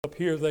Up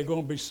here, they're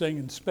going to be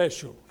singing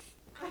specials.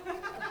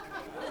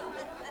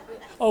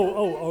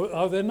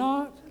 Are they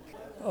not?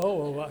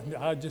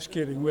 I'm just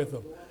kidding with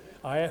them.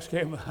 I asked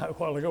him a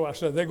while ago, I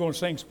said, they're going to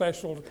sing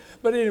specials.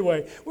 But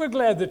anyway, we're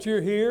glad that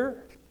you're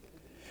here.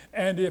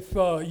 And if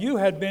you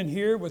had been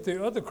here with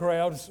the other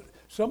crowds,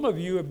 some of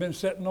you have been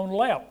sitting on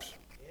laps.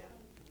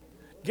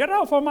 Get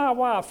off of my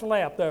wife's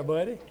lap there,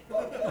 buddy.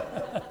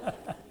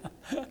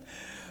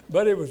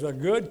 But it was a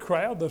good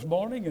crowd this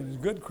morning, and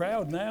it's a good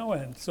crowd now,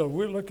 and so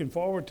we're looking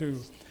forward to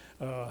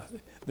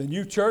the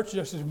new church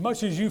just as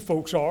much as you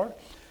folks are.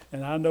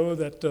 And I know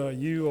that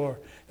you are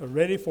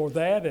ready for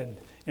that, and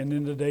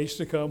in the days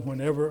to come,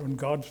 when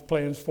God's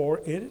plans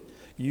for it,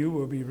 you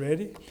will be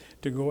ready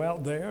to go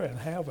out there and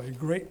have a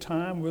great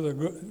time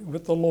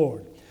with the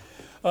Lord.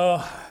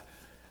 I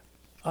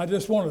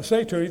just want to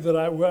say to you that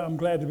I'm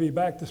glad to be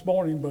back this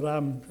morning, but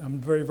I'm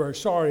very, very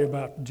sorry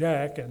about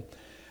Jack, and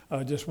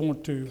I just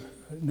want to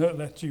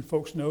let you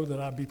folks know that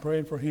I'll be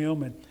praying for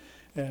him.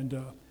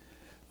 And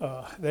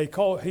he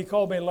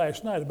called me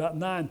last night about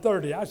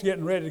 9:30. I was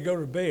getting ready to go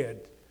to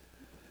bed,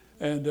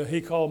 and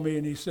he called me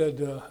and he said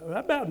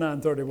about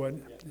 9:30,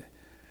 wasn't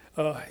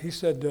it? He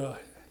said,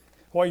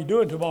 "What are you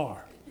doing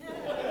tomorrow?"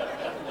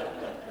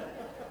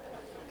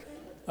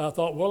 I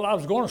thought, well, I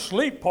was going to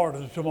sleep part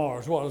of tomorrow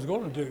is what I was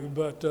going to do.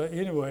 But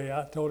anyway,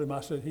 I told him,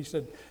 he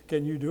said,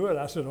 "Can you do it?"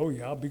 I said, "Oh,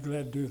 yeah, I'll be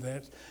glad to do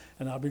that.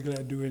 And I'll be glad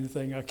to do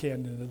anything I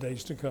can in the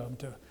days to come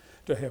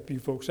to help you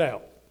folks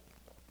out."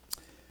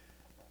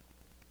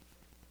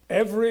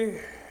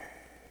 Everyone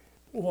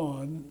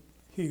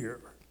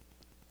here,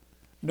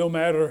 no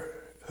matter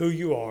who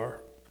you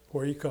are,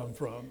 where you come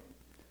from,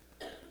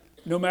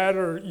 no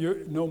matter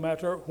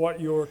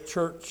what your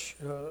church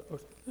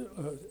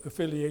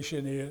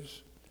affiliation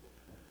is,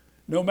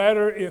 no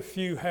matter if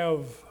you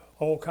have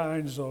all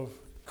kinds of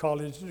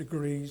college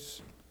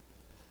degrees,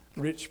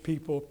 rich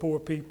people, poor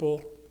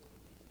people,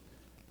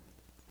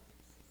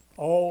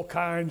 all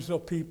kinds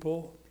of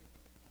people,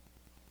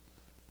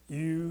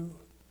 you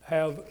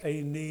have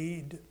a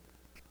need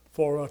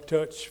for a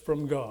touch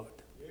from God.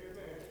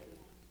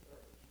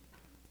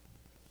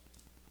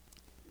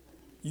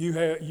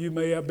 You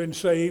may have been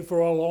saved for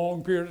a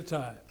long period of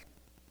time.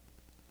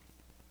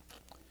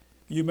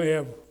 You may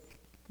have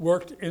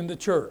worked in the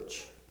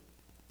church.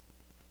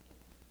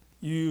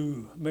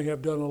 You may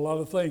have done a lot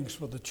of things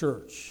for the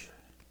church.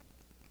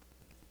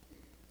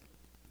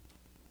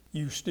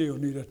 You still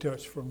need a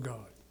touch from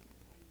God.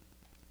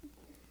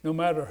 No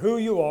matter who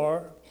you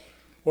are,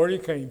 where you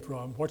came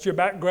from, what your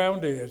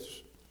background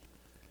is,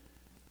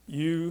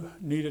 you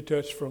need a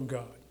touch from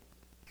God.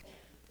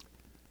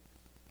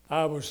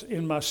 I was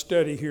in my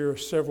study here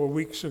several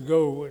weeks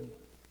ago and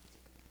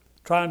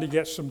trying to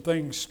get some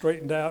things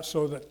straightened out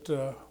so that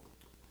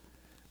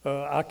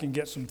I can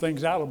get some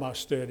things out of my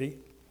study,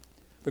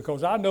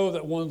 because I know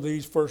that one of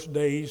these first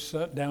days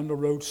down the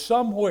road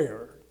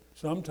somewhere,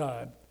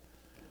 sometime,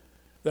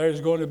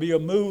 there's going to be a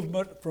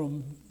movement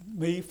from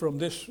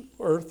this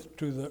earth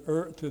to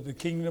the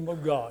kingdom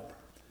of God.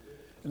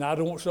 And I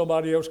don't want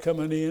somebody else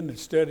coming in and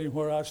studying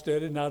where I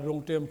studied, and I don't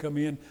want them come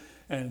in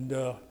and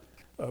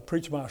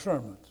preach my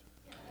sermons.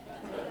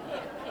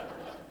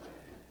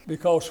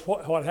 Because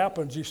what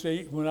happens, you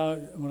see, when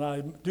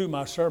I do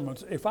my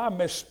sermons, if I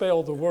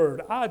misspell the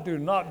word, I do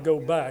not go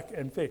back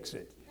and fix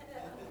it.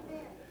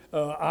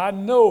 I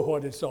know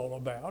what it's all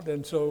about,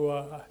 and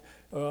so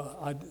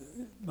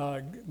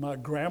my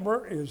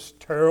grammar is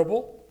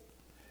terrible.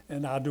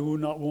 And I do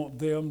not want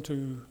them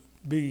to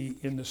be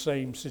in the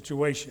same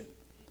situation.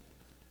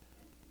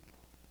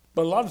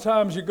 But a lot of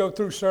times you go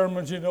through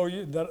sermons,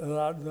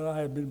 that I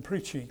have been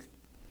preaching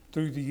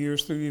through the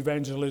years, through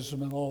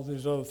evangelism and all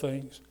these other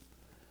things.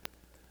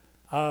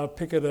 I'll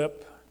pick it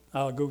up,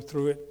 I'll go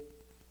through it,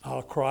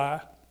 I'll cry,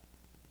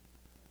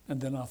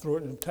 and then I'll throw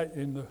it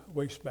in the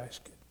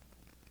wastebasket.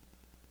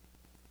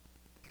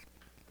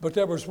 But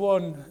there was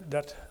one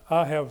that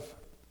I have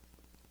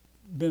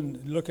been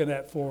looking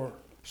at for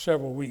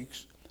several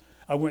weeks.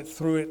 I went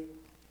through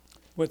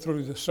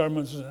the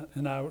sermons,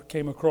 and I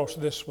came across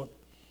this one.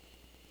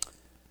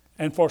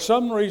 And for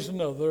some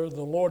reason or other,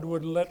 the Lord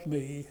wouldn't let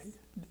me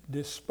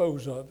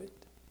dispose of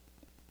it.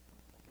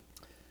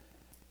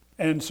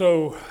 And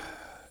so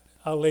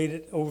I laid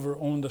it over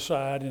on the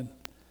side, and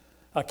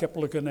I kept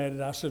looking at it.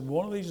 I said,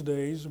 one of these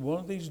days,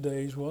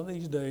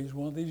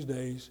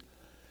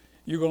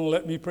 you're going to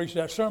let me preach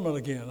that sermon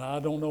again. I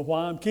don't know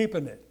why I'm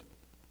keeping it.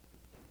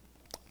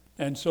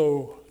 And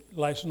so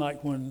last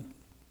night when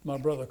my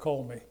brother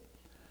called me,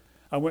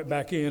 I went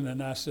back in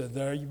and I said,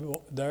 there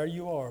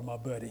you are, my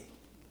buddy.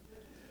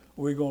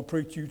 We're going to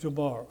preach you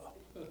tomorrow.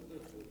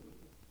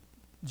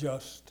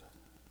 Just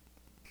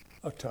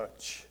a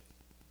touch.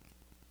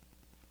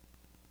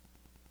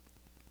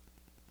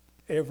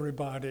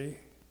 Everybody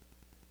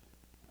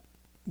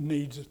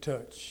needs a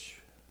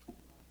touch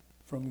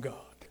from God.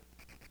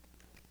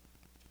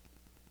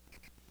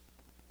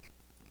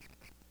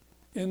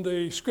 In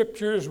the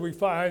scriptures, we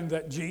find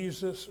that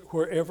Jesus,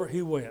 wherever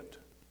he went,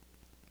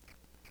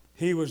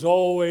 he was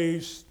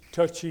always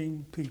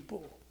touching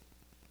people.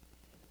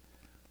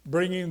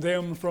 bringing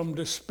them from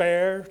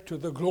despair to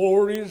the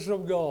glories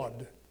of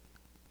God.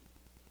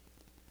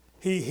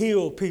 He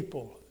healed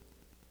people.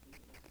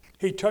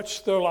 He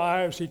touched their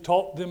lives. He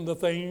taught them the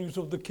things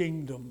of the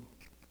kingdom.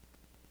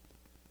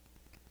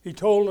 He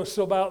told us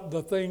about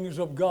the things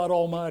of God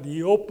Almighty.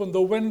 He opened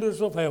the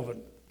windows of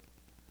heaven.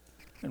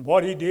 And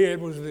what he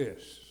did was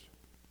this.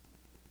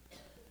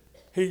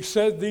 He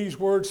said these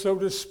words, so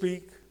to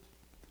speak,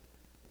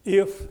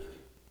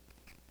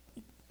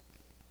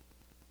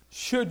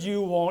 should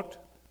you want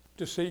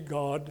to see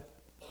God,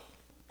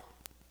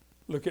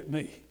 look at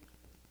me.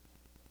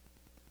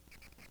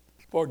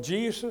 For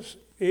Jesus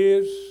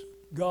is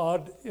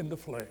God in the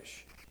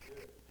flesh.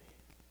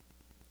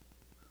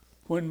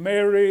 When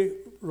Mary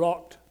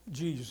rocked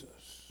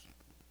Jesus,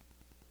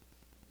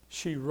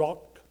 she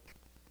rocked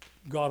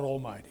God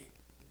Almighty.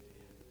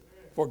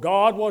 For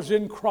God was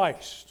in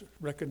Christ,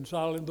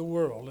 reconciling the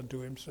world unto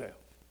himself.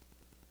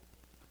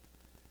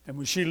 And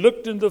when she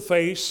looked in the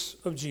face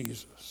of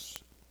Jesus,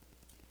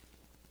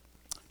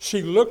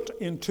 she looked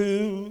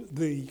into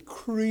the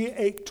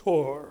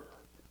Creator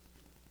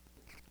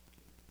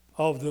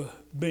of the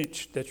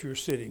bench that you're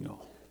sitting on.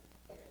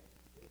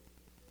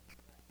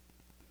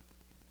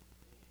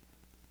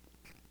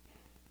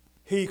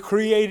 He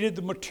created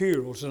the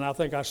materials, and I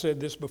think I said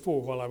this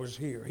before while I was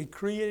here. He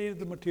created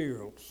the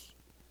materials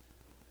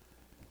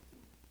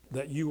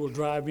that you will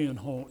drive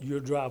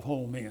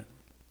home in.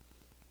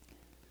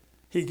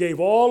 He gave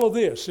all of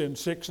this in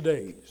 6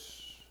 days.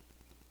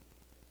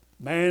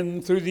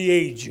 Man through the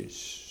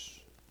ages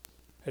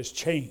has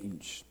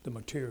changed the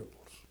materials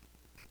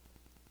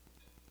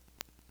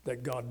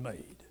that God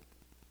made.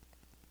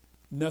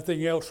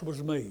 Nothing else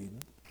was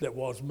made that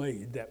was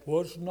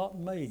not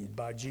made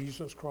by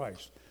Jesus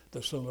Christ,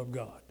 the Son of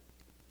God.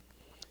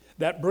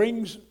 That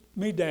brings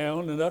me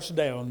down and us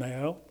down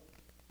now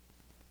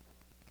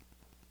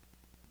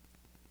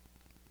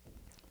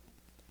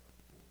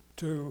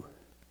to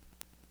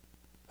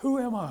who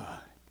am I?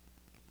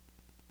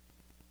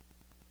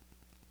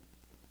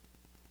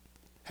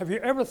 Have you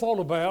ever thought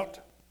about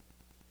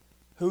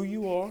who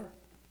you are?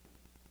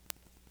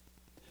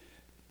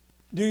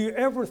 Do you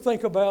ever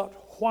think about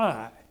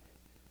why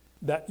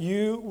that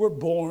you were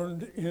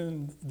born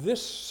in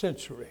this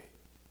century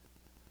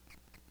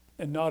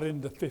and not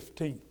in the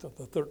 15th or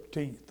the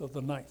 13th or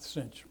the 9th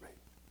century?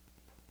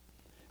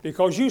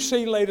 Because you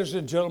see, ladies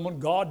and gentlemen,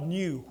 God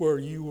knew where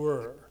you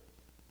were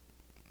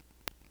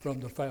from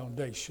the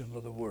foundation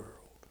of the world.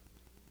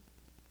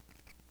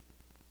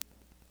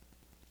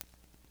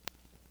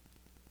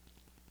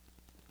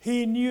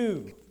 He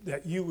knew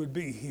that you would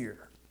be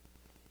here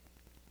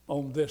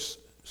on this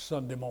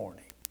Sunday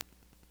morning.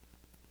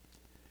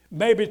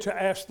 Maybe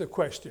to ask the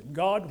question,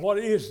 God, what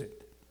is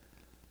it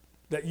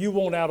that you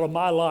want out of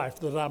my life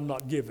that I'm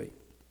not giving?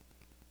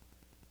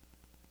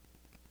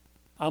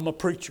 I'm a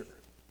preacher.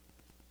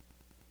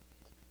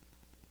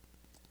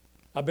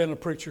 I've been a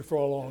preacher for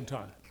a long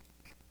time.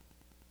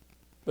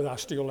 But I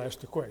still ask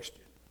the question,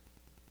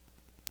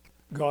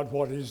 God,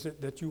 what is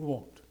it that you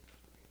want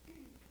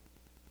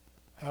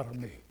out of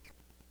me?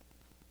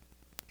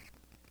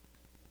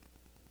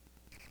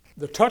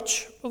 The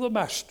touch of the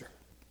Master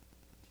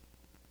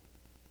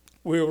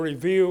will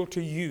reveal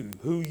to you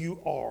who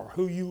you are,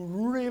 who you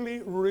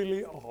really,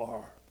 really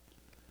are,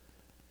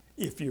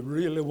 if you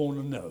really want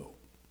to know.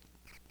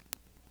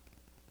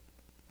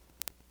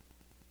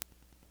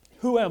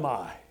 Who am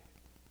I?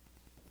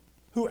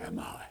 Who am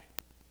I?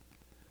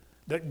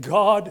 That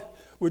God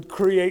would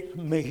create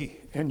me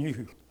and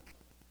you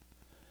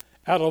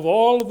out of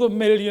all of the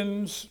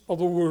millions of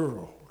the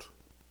world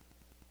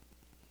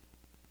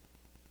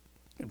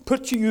and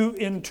put you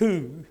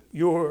into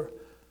your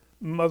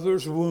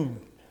mother's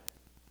womb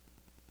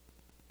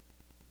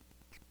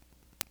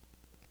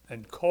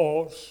and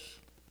cause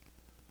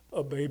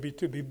a baby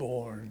to be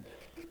born.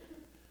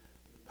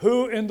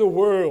 Who in the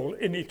world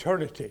in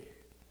eternity,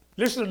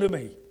 listen to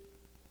me,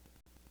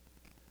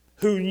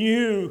 who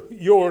knew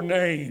your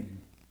name,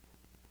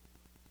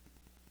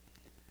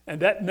 and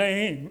that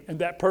name and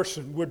that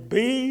person would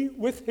be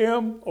with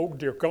him, oh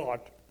dear God,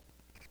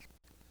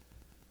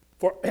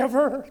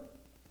 forever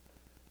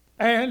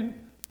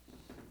and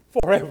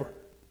forever.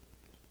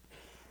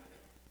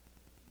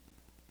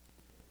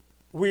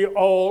 We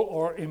all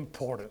are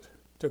important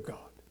to God.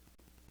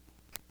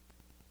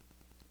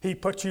 He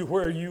put you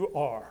where you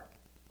are.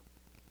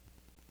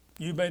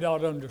 You may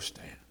not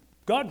understand.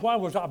 God, why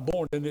was I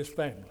born in this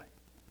family?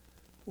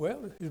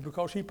 Well, it's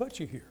because he put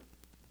you here.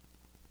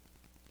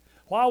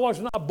 Why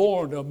wasn't I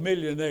born a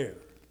millionaire?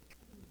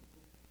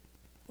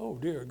 Oh,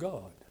 dear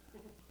God.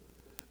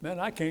 Man,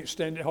 I can't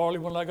stand it hardly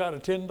when I got a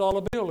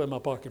 $10 bill in my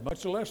pocket,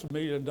 much less $1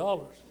 million.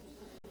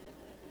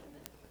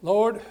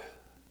 Lord,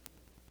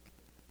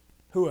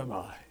 who am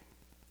I?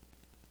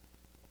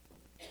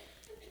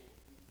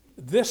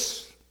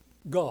 This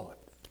God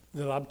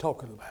that I'm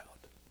talking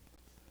about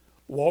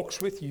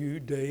walks with you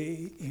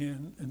day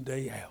in and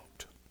day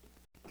out,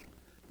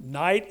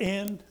 night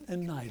in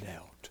and night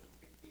out.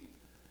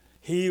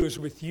 He was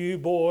with you,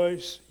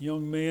 boys,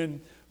 young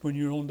men, when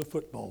you're on the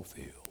football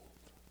field.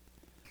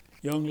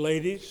 Young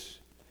ladies,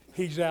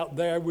 He's out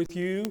there with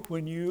you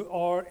when you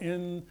are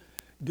in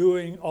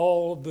doing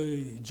all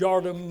the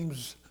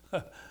jardoms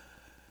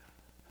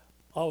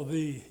of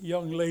the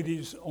young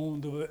ladies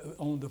on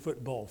the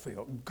football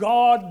field.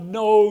 God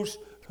knows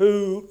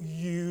who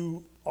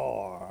you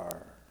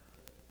are.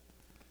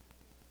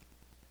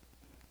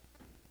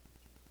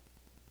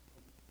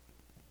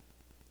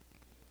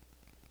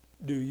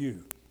 Do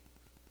you?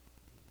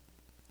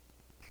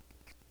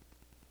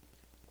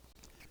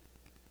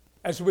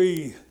 As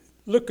we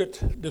look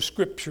at the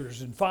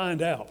scriptures and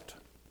find out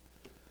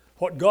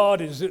what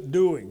God is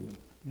doing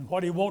and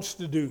what He wants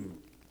to do,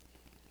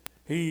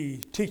 He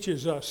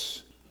teaches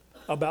us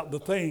about the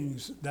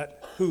things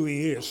that who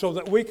He is, so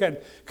that we can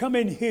come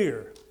in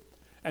here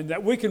and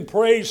that we can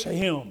praise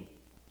Him.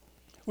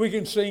 We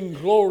can sing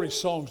glory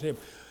songs to Him.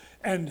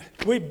 And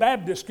we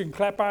Baptists can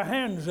clap our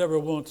hands every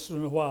once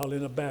in a while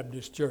in a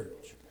Baptist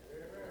church.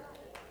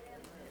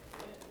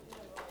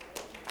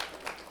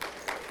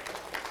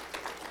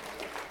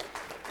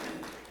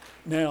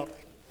 Now,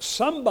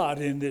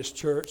 somebody in this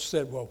church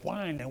said, well,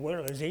 why in the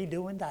world is he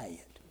doing that?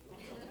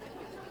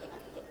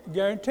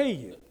 Guarantee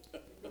you.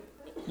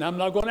 Now, I'm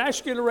not going to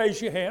ask you to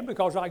raise your hand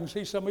because I can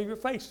see some of your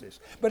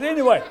faces. But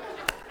anyway,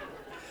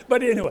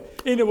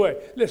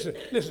 listen.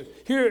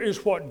 Here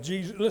is what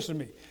Jesus, listen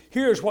to me.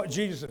 Here's what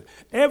Jesus said.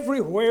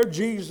 Everywhere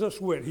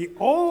Jesus went, He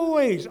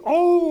always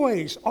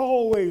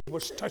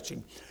was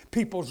touching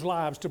people's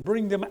lives to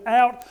bring them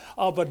out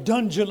of a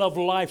dungeon of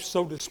life,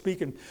 so to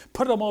speak, and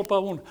put them up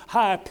on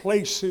high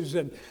places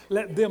and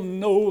let them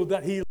know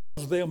that He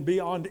loves them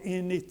beyond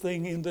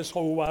anything in this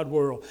whole wide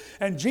world.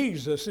 And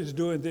Jesus is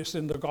doing this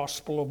in the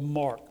Gospel of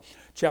Mark,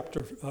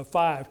 chapter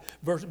 5,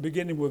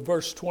 beginning with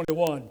verse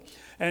 21.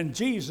 And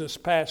Jesus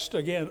passed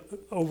again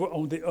over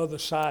on the other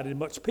side, and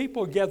much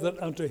people gathered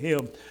unto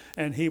Him,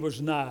 and He was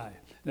nigh.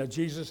 Now,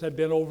 Jesus had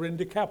been over in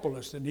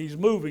Decapolis, and He's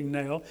moving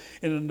now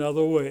in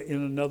another way,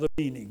 in another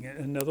meaning, in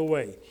another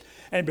way.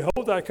 And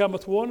behold, there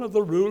cometh one of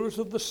the rulers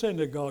of the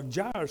synagogue,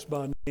 Jairus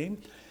by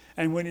name.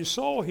 And when he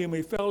saw Him,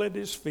 he fell at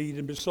His feet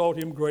and besought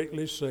Him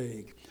greatly,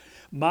 saying,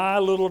 My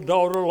little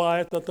daughter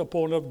lieth at the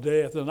point of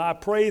death, and I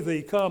pray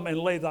thee, come and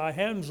lay thy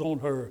hands on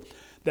her,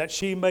 that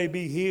she may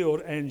be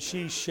healed, and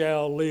she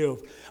shall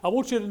live. I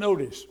want you to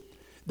notice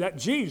that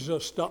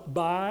Jesus stopped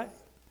by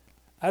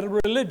at a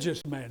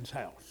religious man's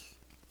house.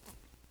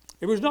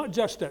 It was not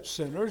just at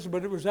sinners,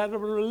 but it was at a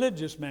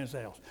religious man's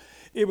house.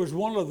 It was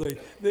one of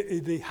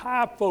the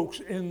high folks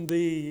in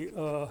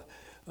the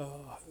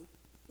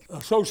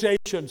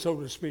association, so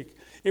to speak.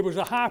 It was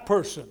a high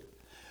person.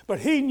 But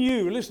he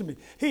knew, listen to me,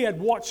 he had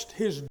watched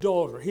his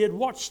daughter. He had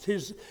watched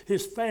his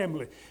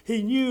family.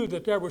 He knew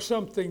that there was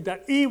something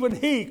that even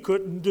he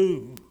couldn't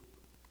do.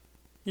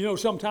 You know,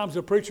 sometimes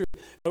the preacher,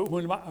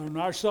 when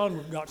our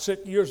son got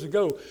sick years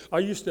ago, I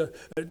used to,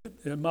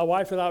 my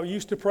wife and I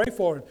used to pray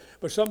for him.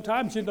 But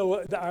sometimes, you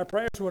know, our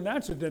prayers weren't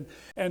answered.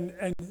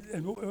 And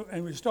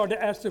we started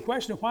to ask the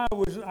question, why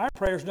was our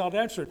prayers not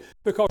answered?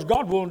 Because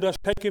God wanted us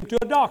to take him to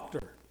a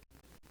doctor.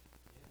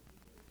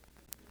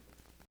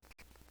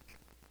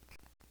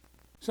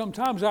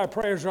 Sometimes our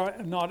prayers are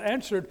not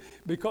answered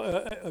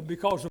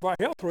because of our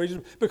health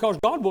reasons, because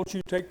God wants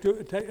you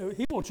to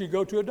He wants you to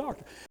go to a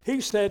doctor.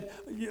 He said,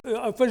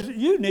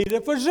 you need a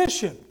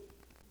physician.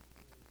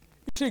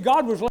 You see,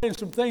 God was laying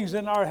some things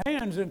in our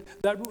hands and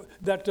that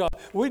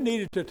we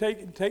needed to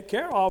take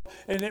care of,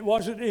 and it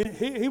wasn't.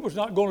 He was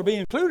not going to be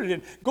included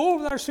in. Go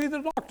over there and see the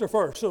doctor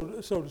first, so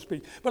to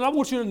speak. But I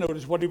want you to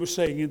notice what he was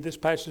saying in this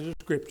passage of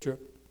Scripture.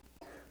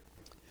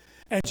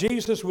 And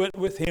Jesus went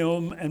with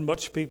him, and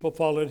much people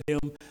followed him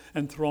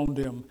and thronged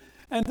him.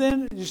 And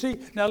then, you see,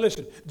 now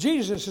listen,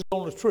 Jesus is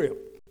on a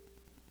trip.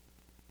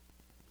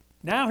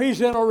 Now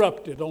he's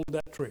interrupted on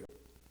that trip.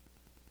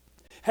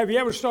 Have you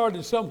ever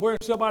started somewhere,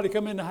 somebody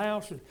come in the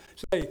house and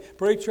say,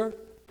 Preacher,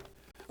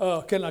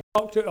 can I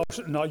talk to you?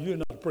 Oh, no, you're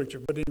not a preacher,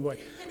 but anyway.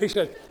 He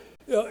said,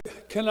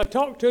 can I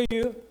talk to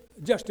you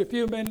just a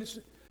few minutes?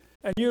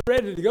 And you're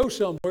ready to go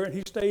somewhere, and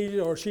he stays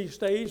or she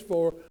stays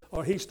for,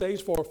 or he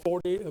stays for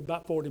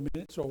about 40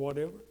 minutes or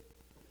whatever.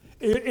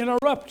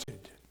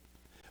 Interrupted.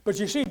 But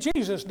you see,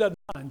 Jesus doesn't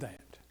mind that.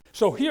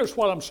 So here's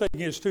what I'm saying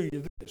is to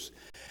you this.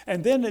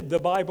 And then the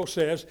Bible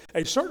says,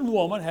 a certain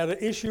woman had an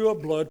issue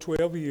of blood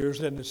 12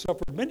 years and had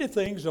suffered many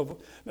things of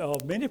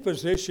many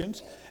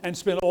physicians and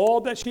spent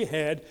all that she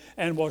had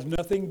and was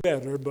nothing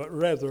better, but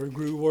rather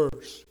grew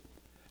worse.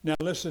 Now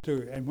listen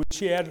to it. And when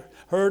she had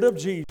heard of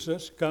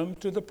Jesus, come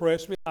to the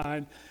press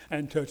behind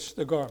and touched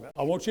the garment.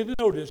 I want you to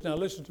notice, now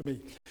listen to me.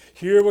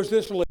 Here was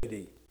this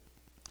lady.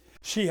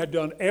 She had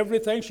done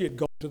everything. She had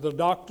gone to the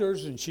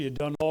doctors and she had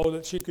done all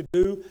that she could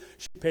do.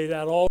 She paid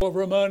out all of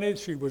her money.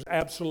 She was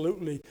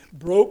absolutely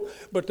broke.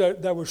 But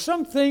there was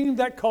something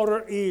that caught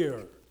her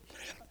ear.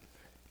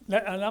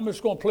 And I'm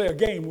just going to play a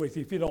game with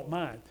you if you don't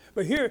mind.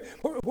 But here,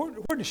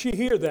 where did she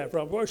hear that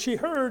from? Well, she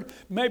heard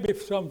maybe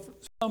some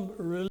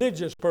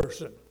religious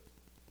person.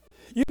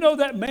 You know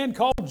that man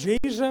called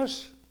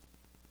Jesus?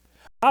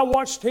 I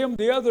watched him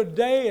the other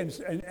day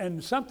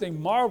and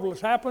something marvelous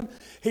happened.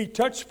 He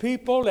touched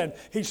people and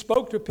he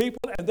spoke to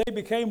people and they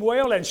became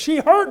well, and she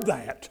heard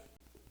that.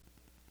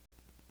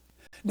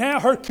 Now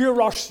her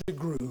curiosity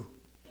grew.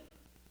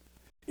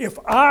 If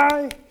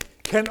I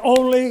can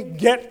only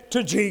get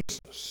to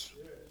Jesus,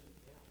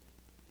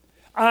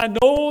 I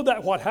know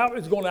that what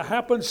is going to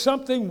happen,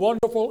 something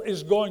wonderful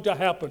is going to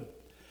happen.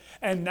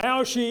 And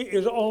now she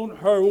is on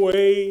her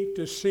way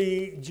to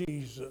see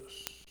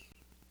Jesus.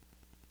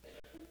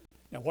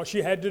 Now, what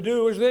she had to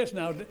do is this.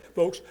 Now,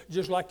 folks,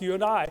 just like you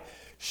and I,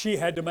 she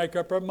had to make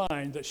up her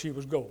mind that she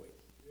was going.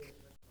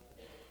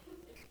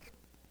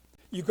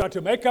 You've got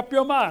to make up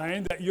your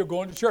mind that you're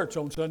going to church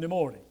on Sunday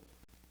morning.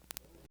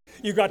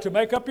 You've got to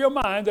make up your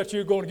mind that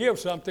you're going to give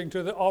something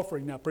to the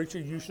offering. Now, preacher,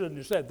 you shouldn't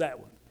have said that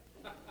one.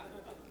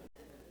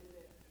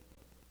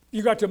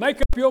 You've got to make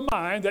up your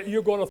mind that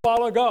you're going to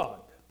follow God.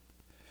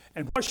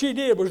 And what she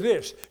did was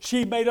this.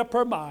 She made up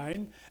her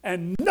mind,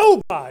 and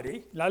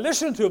nobody, now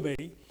listen to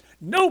me,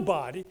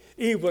 nobody,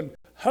 even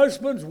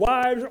husbands,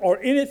 wives, or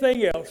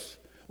anything else,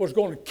 was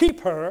going to keep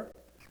her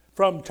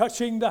from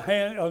touching the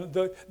hand of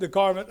the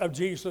garment of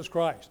Jesus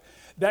Christ.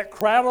 That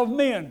crowd of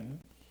men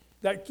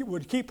that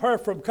would keep her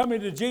from coming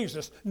to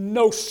Jesus,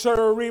 no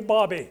sirree,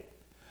 Bobby.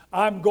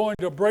 I'm going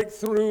to break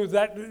through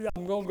that.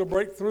 I'm going to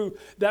break through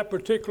that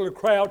particular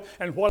crowd,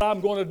 and what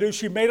I'm going to do,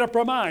 she made up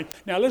her mind.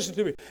 Now listen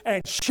to me.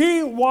 And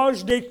she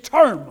was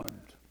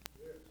determined.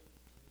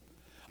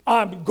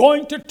 I'm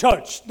going to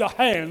touch the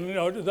hand,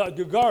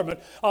 the garment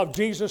of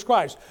Jesus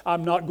Christ.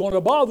 I'm not going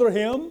to bother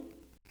him.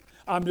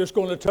 I'm just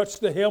going to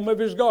touch the hem of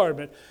his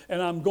garment,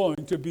 and I'm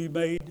going to be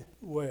made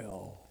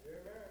well.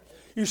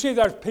 You see,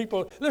 there's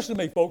people, listen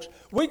to me, folks,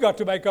 we got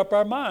to make up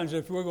our minds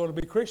if we're going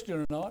to be Christian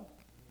or not.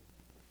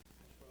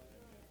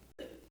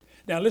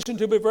 Now, listen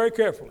to me very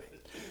carefully.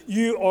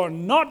 You are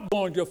not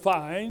going to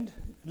find,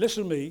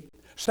 listen to me,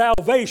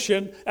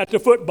 salvation at the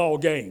football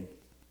game.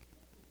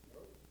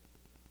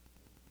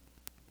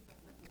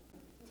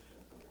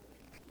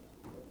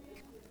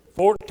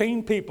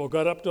 "14 people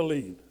got up to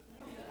leave.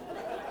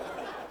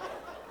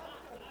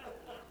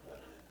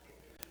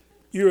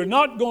 You're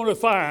not going to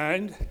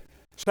find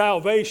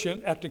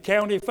salvation at the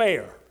county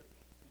fair.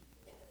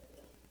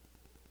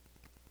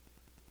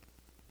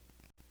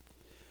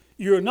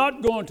 You're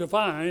not going to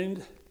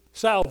find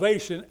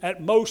salvation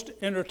at most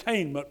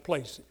entertainment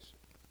places.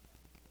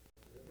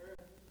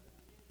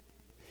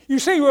 You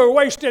see, we're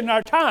wasting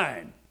our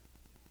time.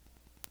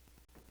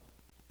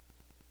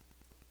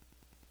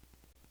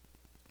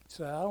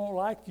 Say, I don't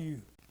like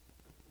you.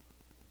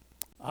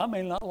 I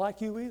may not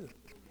like you either.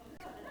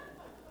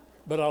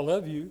 But I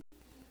love you.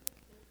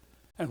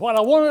 And what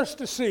I want us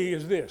to see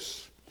is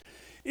this.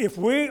 If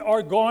we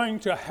are going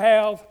to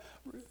have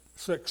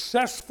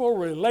successful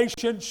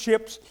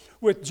relationships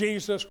with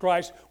Jesus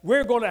Christ,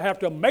 we're going to have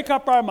to make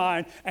up our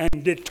mind and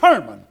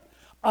determine,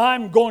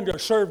 I'm going to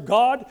serve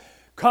God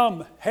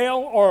come hell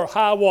or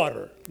high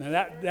water.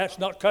 Now that's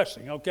not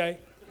cussing, okay?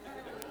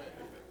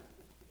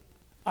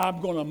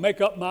 I'm going to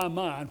make up my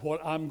mind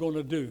what I'm going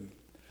to do.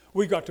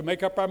 We got to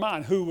make up our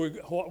mind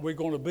what we're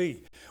going to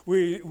be.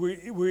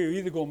 We're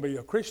either going to be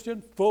a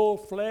Christian,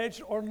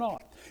 full-fledged, or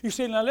not. You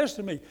see, now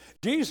listen to me.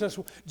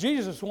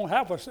 Jesus won't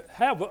have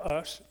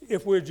us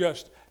if we're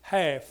just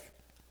half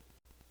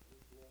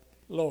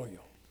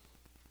loyal.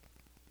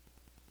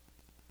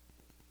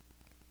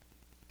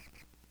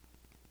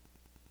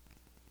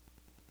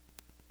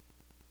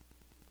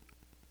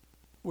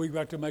 We've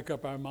got to make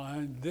up our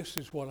mind, this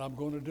is what I'm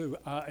going to do.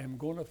 I am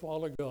going to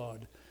follow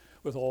God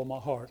with all my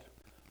heart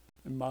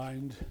and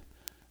mind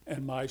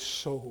and my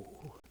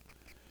soul.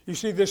 You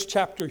see, this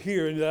chapter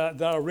here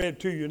that I read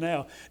to you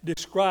now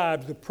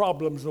describes the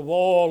problems of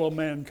all of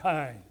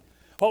mankind.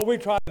 What we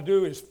try to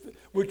do is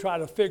we try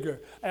to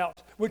figure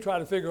out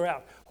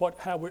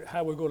how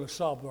we're going to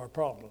solve our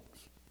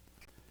problems.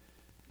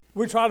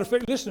 We try to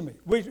figure. Listen to me.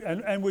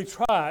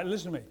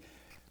 Listen to me.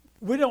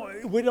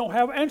 We don't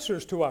have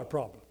answers to our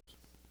problems.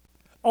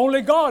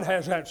 Only God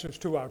has answers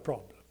to our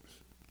problems.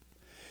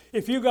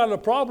 If you got a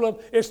problem,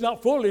 it is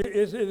not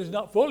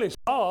fully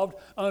solved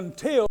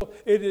until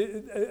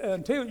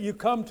you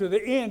come to the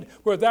end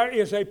where there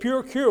is a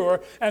pure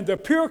cure, and the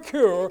pure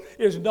cure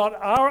is not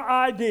our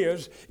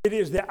ideas; it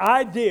is the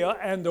idea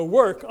and the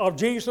work of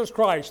Jesus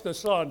Christ, the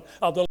Son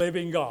of the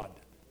living God.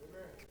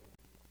 Amen.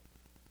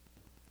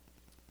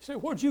 You say,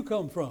 where'd you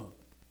come from?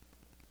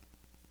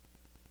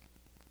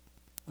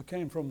 I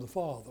came from the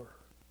Father,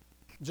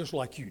 just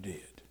like you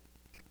did.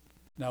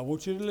 Now I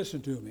want you to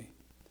listen to me.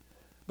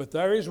 But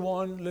there is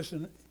one,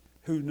 listen,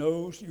 who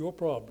knows your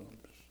problems.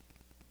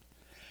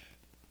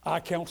 I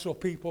counsel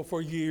people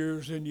for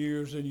years and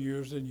years and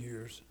years and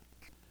years.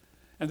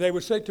 And they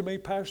would say to me,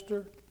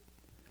 Pastor,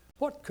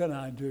 what can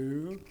I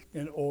do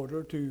in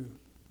order to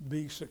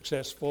be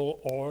successful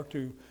or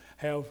to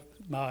have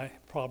my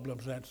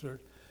problems answered?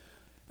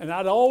 And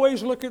I'd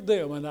always look at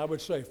them and I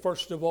would say,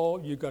 first of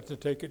all, you've got to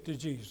take it to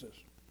Jesus.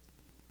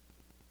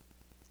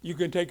 You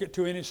can take it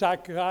to any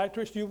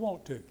psychiatrist you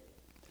want to.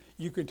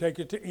 You can take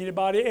it to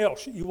anybody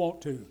else you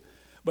want to.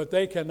 but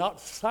they cannot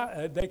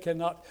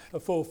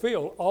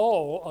fulfill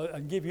all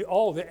and give you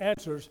all the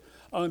answers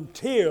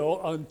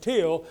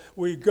until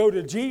we go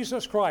to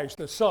Jesus Christ,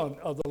 the Son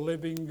of the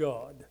living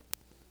God,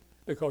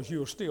 because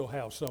you'll still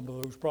have some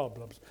of those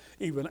problems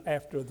even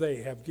after they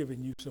have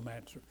given you some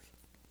answers.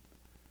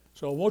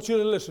 So I want you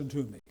to listen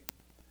to me.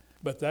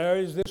 But there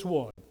is this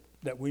one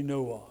that we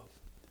know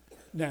of.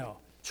 Now,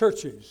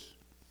 churches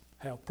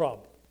have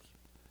problems.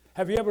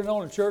 Have you ever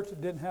known a church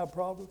that didn't have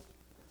problems?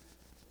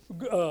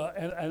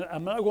 And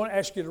I'm not going to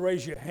ask you to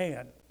raise your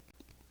hand.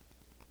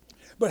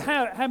 But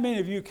how many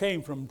of you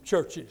came from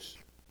churches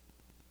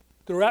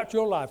throughout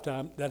your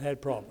lifetime that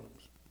had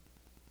problems?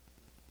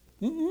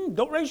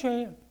 Don't raise your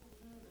hand.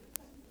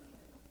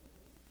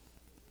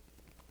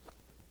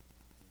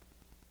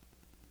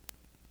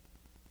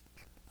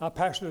 I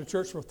pastored a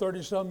church for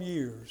 30-some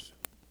years.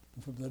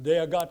 From the day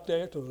I got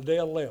there to the day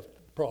I left,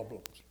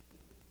 problems.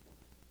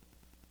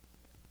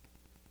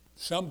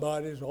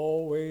 Somebody's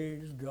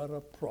always got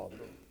a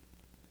problem.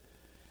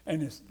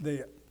 And it's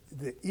the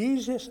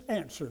easiest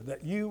answer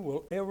that you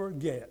will ever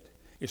get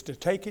is to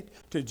take it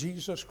to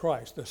Jesus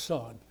Christ, the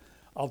Son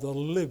of the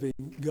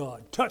living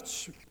God.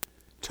 Touch,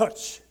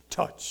 touch,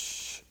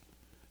 touch.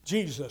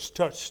 Jesus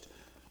touched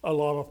a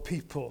lot of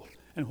people.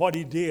 And what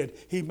he did,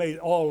 he made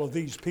all of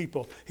these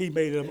people, he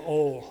made them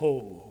all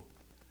whole.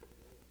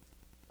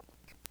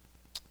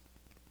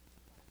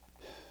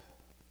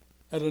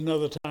 At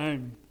another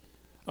time,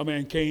 a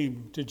man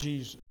came to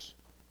Jesus.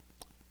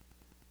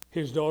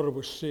 His daughter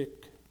was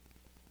sick.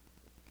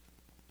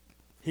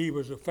 He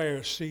was a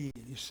Pharisee.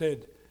 He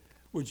said,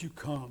 "Would you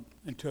come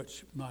and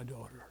touch my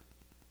daughter?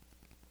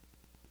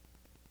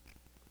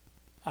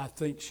 I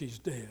think she's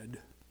dead."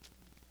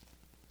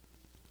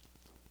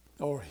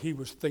 Or he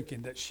was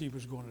thinking that she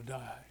was going to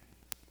die.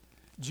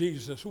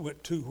 Jesus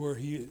went to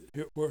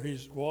where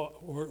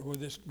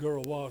this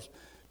girl was,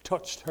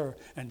 touched her,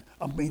 and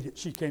immediately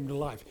she came to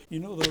life. You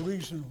know the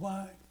reason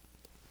why?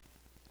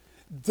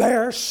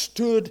 There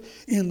stood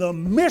in the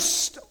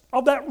midst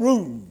of that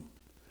room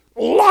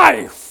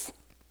life,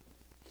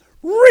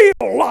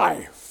 real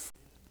life,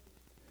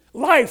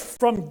 life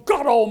from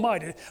God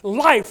Almighty,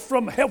 life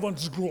from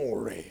heaven's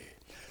glory,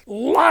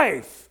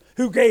 life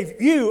who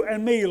gave you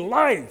and me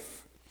life.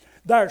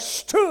 There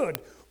stood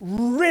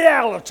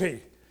reality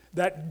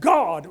that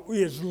God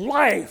is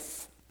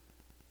life.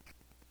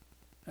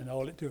 And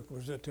all it took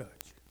was a touch.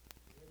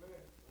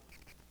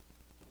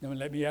 Now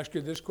let me ask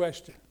you this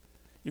question.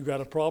 You got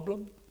a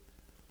problem?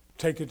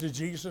 Take it to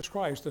Jesus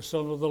Christ, the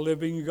Son of the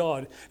living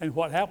God. And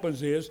what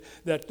happens is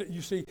that,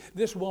 you see,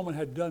 this woman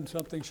had done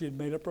something. She had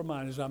made up her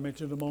mind, as I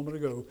mentioned a moment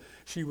ago.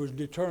 She was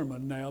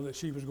determined now that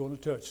she was going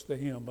to touch the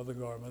hem of the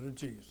garment of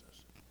Jesus.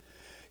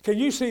 Can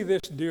you see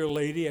this dear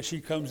lady as she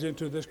comes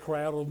into this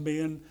crowd of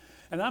men?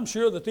 And I'm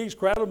sure that these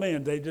crowd of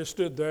men, they just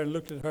stood there and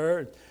looked at her.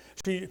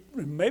 And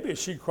maybe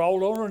she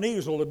crawled on her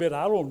knees a little bit.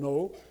 I don't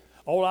know.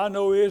 All I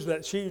know is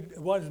that she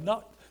was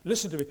not,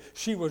 listen to me,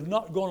 she was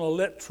not going to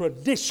let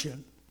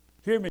tradition,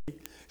 hear me,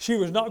 she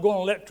was not going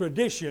to let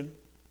tradition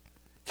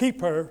keep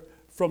her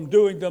from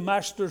doing the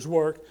Master's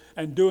work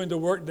and doing the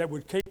work that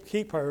would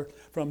keep her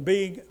from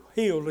being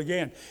healed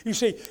again. You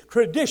see,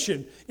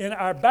 tradition in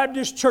our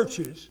Baptist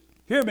churches,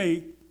 hear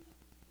me,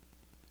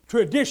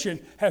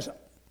 tradition has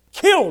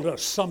killed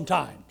us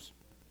sometimes.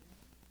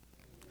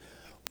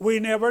 We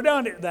never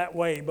done it that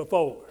way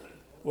before.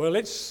 Well,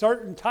 it's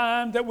certain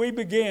time that we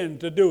begin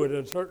to do it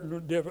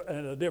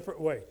in a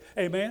different way.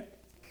 Amen?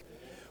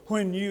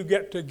 When you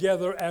get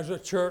together as a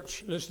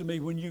church, listen to me,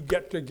 when you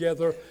get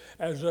together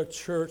as a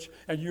church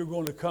and you're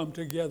going to come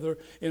together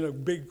in a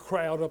big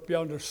crowd up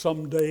yonder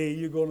someday,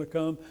 you're going to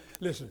come.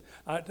 Listen,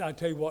 I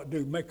tell you what,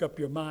 do make up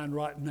your mind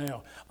right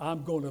now.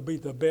 I'm going to be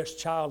the best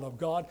child of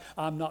God.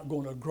 I'm not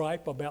going to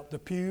gripe about the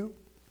pew.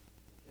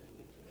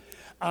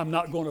 I'm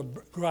not going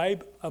to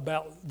gripe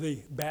about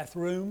the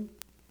bathroom.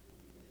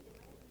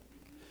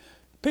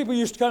 People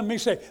used to come to me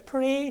and say,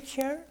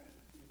 "Preacher,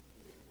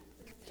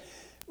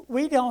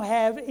 we don't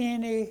have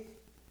any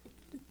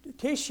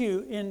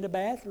tissue in the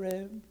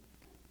bathroom."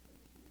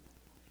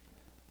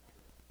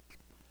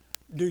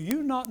 Do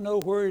you not know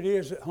where it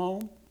is at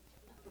home?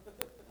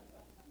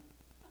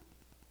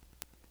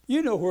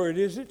 You know where it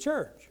is at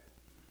church.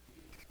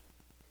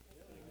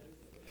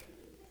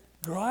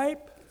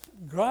 Gripe,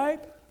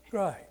 gripe,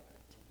 gripe.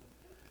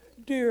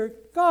 Dear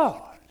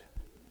God,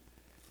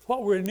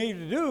 what we need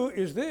to do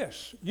is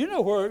this. You know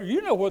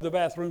where the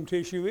bathroom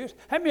tissue is.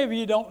 How many of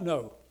you don't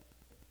know?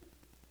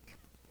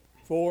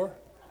 4,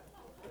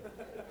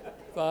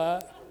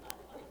 5,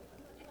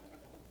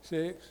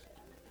 6,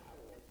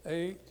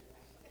 8.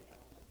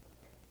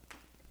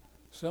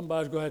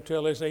 Somebody's going to have to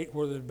tell us 8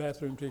 where the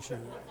bathroom tissue is.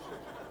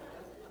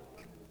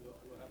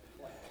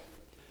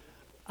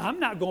 I'm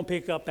not going to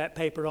pick up that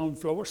paper on the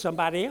floor.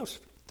 Somebody else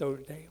throw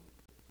it down.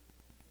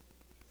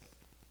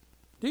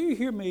 Do you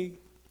hear me?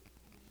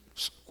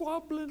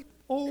 Squabbling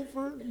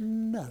over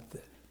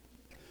nothing.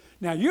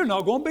 Now, you're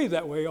not going to be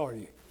that way, are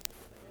you?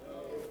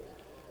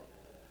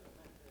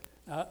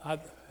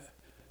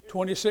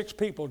 26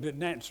 people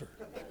didn't answer.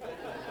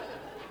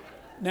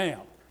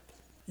 Now,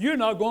 You're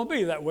not going to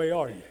be that way,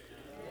 are you?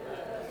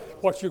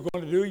 What you're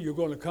going to do, you're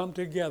going to come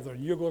together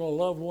and you're going to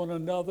love one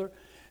another,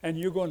 and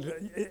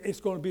it's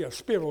going to be a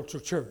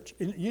spiritual church.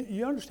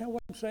 You understand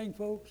what I'm saying,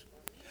 folks?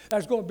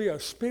 There's going to be a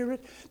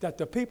spirit that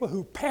the people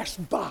who pass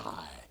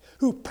by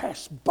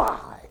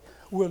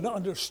will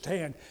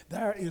understand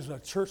there is a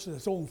church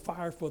that's on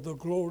fire for the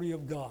glory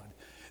of God.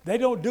 They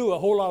don't do a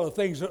whole lot of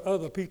things that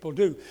other people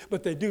do,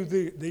 but they do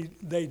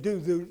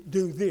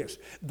this.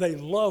 They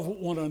love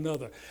one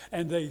another,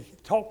 and they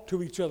talk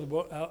to each other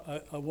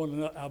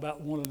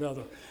about one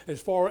another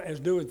as far as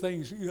doing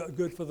things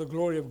good for the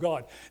glory of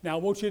God. Now, I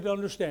want you to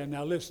understand.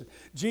 Now, listen.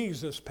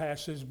 Jesus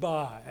passes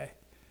by,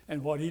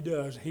 and what he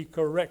does, he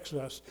corrects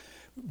us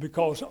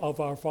because of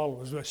our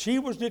followers. But she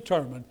was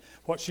determined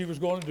what she was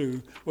going to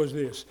do was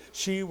this.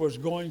 She was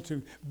going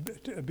to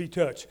be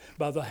touched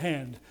by the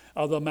hand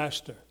of the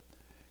Master.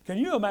 Can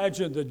you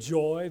imagine the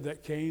joy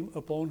that came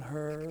upon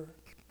her?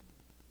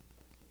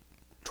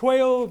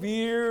 12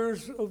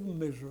 years of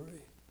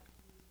misery.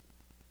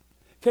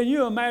 Can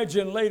you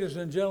imagine, ladies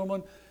and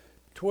gentlemen,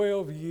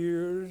 12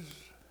 years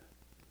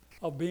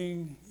of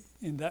being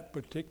in that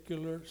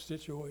particular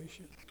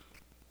situation?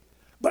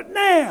 But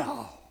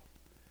now,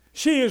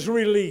 she is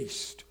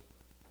released.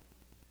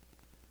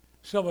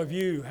 Some of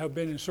you have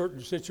been in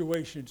certain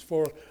situations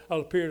for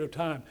a period of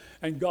time,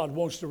 and God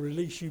wants to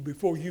release you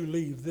before you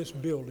leave this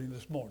building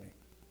this morning.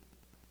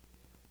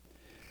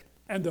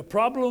 And the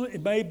problem,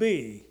 it may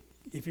be,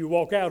 if you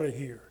walk out of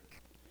here,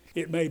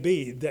 it may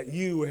be that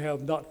you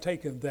have not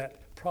taken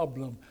that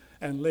problem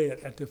and lay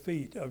it at the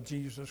feet of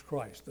Jesus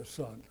Christ, the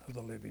Son of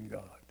the living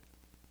God.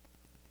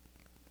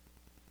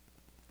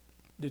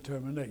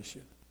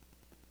 Determination.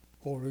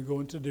 What are we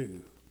going to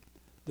do?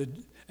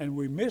 And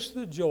we miss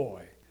the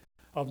joy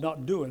of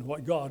not doing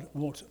what God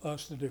wants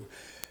us to do.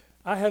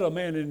 I had a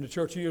man in the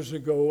church years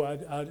ago.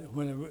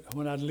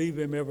 When I'd leave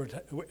him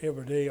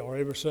every day or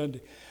every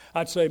Sunday,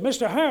 I'd say,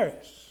 "Mr.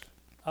 Harris,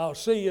 I'll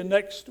see you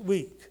next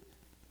week."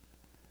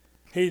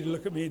 He'd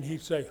look at me and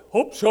he'd say,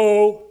 "Hope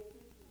so.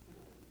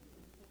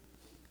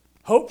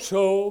 Hope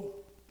so."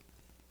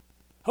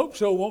 Hope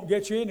so won't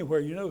get you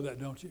anywhere. You know that,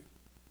 don't you?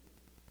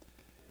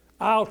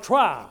 I'll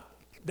try.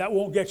 That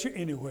won't get you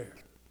anywhere.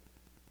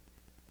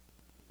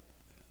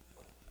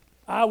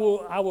 I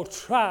will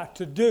try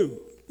to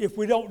do. If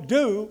we don't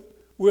do,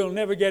 we'll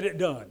never get it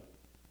done.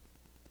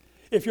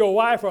 If your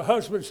wife or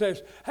husband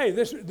says, "Hey,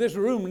 this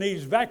room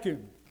needs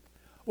vacuum,"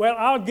 well,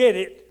 I'll get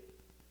it.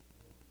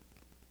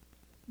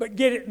 But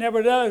get it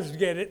never does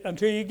get it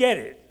until you get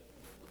it.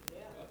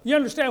 You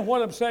understand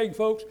what I'm saying,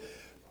 folks?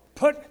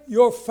 Put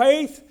your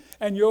faith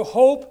and your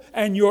hope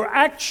and your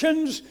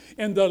actions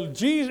in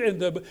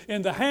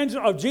the hands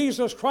of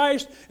Jesus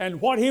Christ,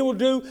 and what He will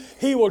do,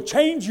 He will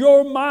change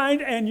your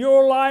mind and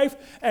your life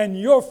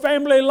and your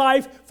family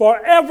life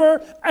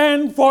forever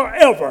and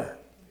forever.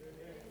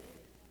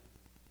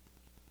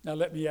 Now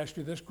let me ask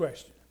you this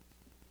question.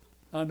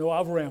 I know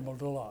I've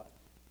rambled a lot,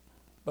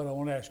 but I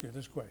want to ask you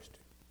this question.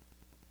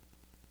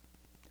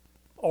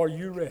 Are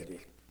you ready,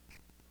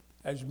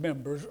 as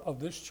members of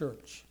this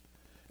church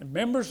and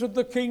members of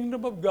the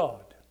kingdom of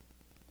God,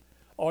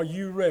 are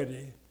you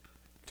ready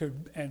to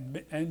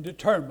and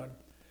determined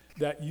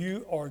that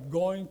you are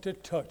going to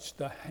touch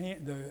the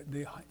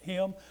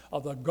hem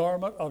of the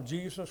garment of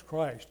Jesus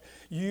Christ?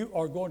 You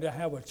are going to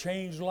have a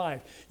changed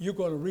life. You're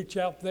going to reach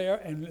out there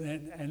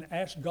and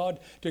ask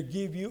God to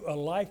give you a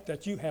life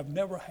that you have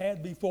never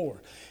had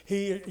before.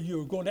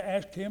 You're going to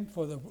ask Him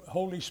for the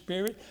Holy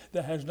Spirit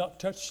that has not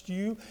touched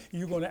you.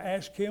 You're going to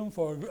ask Him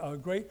for a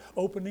great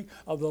opening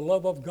of the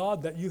love of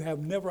God that you have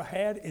never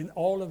had in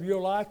all of your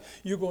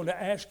life. You're going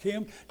to ask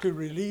Him to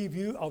relieve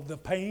you of the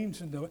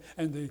pains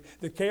and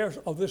the cares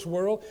of this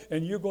world,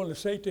 and you're going to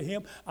say to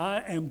Him,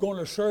 "I am going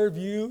to serve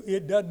you.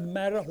 It doesn't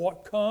matter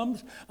what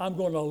comes. I'm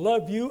going to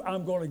love you.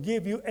 I'm going to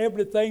give you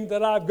everything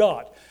that I've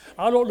got."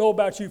 I don't know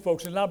about you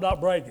folks, and I'm not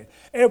bragging.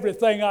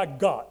 Everything I've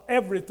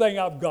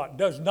got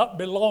does not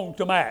belong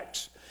to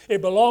Max.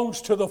 It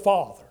belongs to the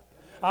Father.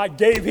 I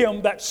gave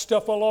him that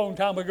stuff a long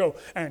time ago,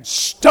 and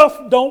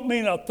stuff don't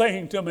mean a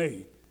thing to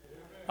me.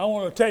 I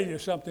want to tell you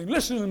something.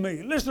 Listen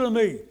to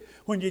me.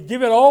 When you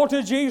give it all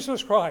to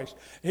Jesus Christ,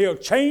 He'll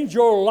change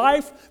your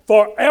life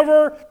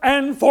forever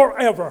and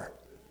forever.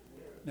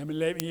 Let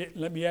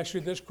me ask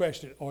you this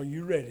question. Are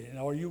you ready and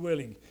are you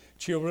willing,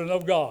 children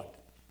of God,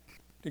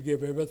 to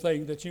give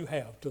everything that you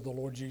have to the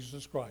Lord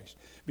Jesus Christ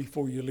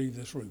before you leave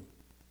this room?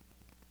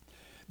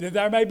 Then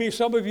there may be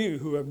some of you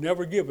who have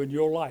never given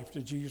your life to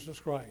Jesus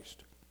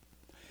Christ.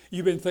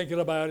 You've been thinking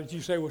about it.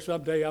 You say, "Well,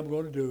 someday I'm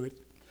going to do it.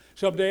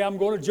 Someday I'm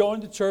going to join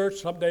the church.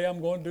 Someday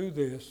I'm going to do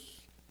this."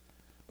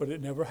 But it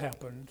never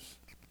happens.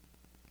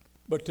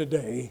 But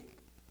today,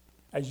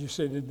 as you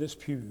sit in this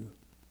pew,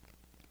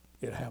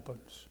 it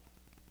happens.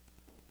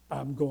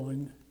 I'm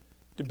going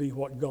to be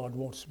what God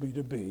wants me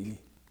to be.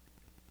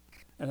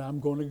 And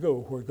I'm going to go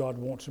where God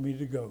wants me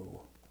to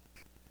go.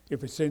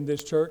 If it's in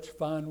this church,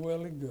 fine,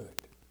 well, and good.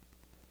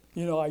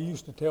 You know, I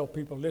used to tell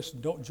people, listen,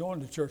 don't join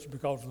the church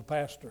because of the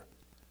pastor.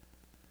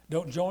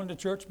 Don't join the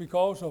church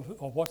because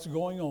of what's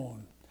going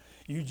on.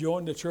 You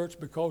join the church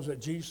because that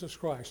Jesus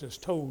Christ has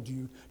told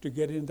you to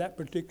get in that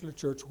particular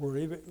church,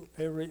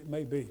 wherever it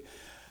may be.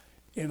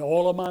 In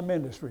all of my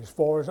ministry, as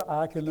far as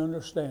I can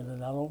understand,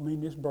 and I don't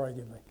mean this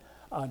braggingly,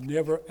 I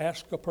never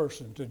asked a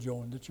person to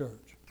join the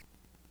church.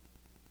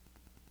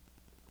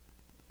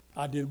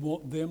 I didn't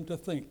want them to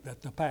think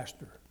that the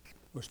pastor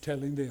was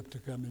telling them to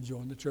come and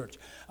join the church.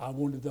 I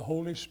wanted the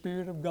Holy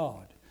Spirit of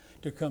God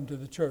to come to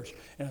the church.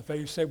 And if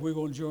they said, we're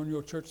going to join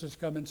your church this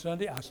coming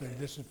Sunday, I say,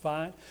 this is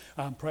fine.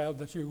 I'm proud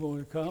that you're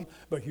going to come,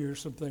 but here's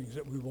some things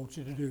that we want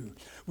you to do.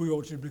 We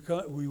want you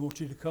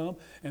to come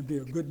and be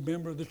a good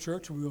member of the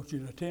church. We want you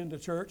to attend the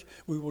church.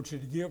 We want you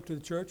to give to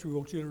the church. We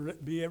want you to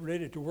be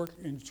ready to work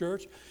in the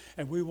church.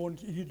 And we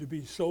want you to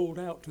be sold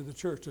out to the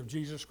church of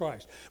Jesus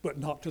Christ, but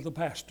not to the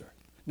pastor.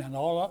 Now,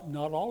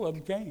 not all of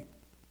them came,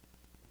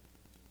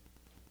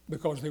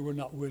 because they were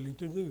not willing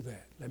to do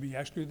that. Let me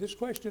ask you this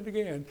question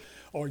again.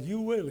 Are you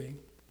willing,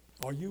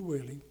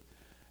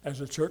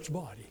 as a church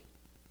body,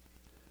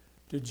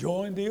 to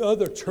join the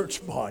other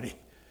church body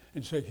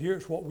and say,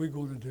 here's what we're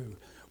going to do.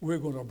 We're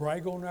going to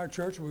brag on our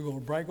church. We're going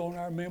to brag on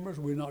our members.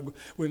 We're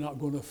not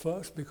going to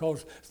fuss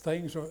because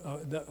things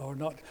are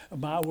not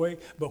my way.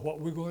 But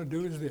what we're going to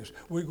do is this.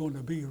 We're going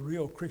to be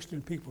real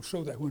Christian people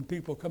so that when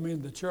people come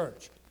in the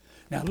church.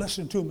 Now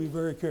listen to me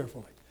very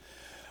carefully.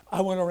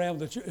 I went around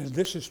the church, and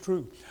this is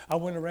true. I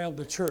went around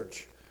the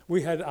church.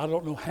 We had, I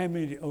don't know how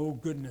many, oh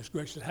goodness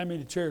gracious, how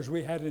many chairs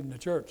we had in the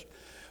church.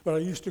 But I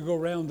used to go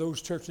around those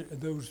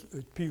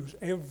pews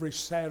every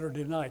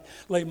Saturday night,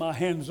 lay my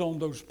hands on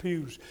those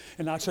pews,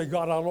 and I'd say,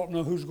 God, I don't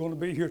know who's going to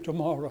be here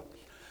tomorrow,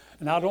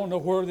 and I don't know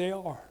where they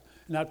are.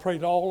 And I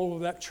prayed all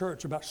over that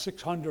church, about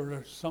 600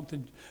 or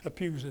something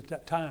pews at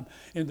that time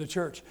in the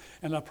church.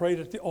 And I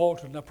prayed at the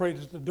altar, and I prayed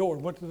at the door.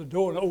 Went to the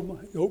door and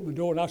opened the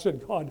door, and I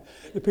said, God,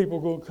 the people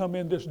are going to come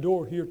in this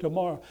door here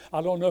tomorrow.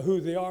 I don't know who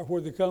they are,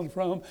 where they come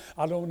from.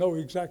 I don't know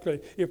exactly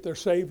if they're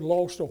saved,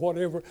 lost, or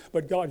whatever.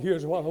 But God,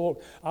 here's what I want.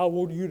 I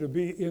want you to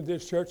be in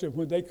this church, and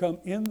when they come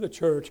in the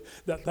church,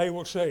 that they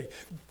will say,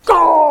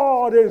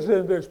 God is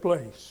in this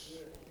place.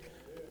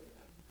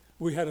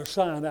 We had a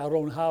sign out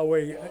on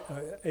Highway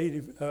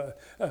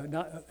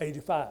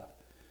 85.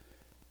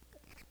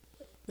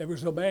 There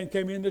was a man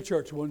came into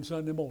church one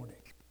Sunday morning.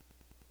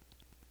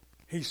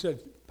 He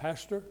said,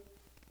 Pastor,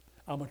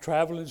 I'm a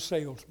traveling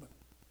salesman.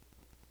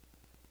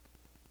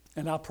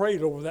 And I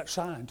prayed over that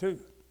sign too.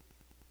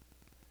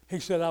 He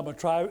said, I'm a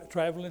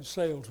traveling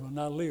salesman.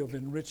 I live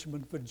in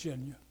Richmond,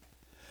 Virginia.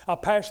 I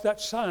passed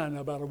that sign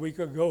about a week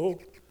ago,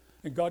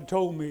 and God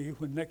told me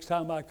when next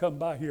time I come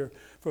by here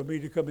for me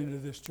to come into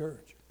this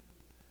church.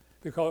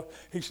 Because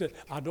he said,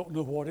 I don't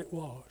know what it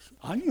was.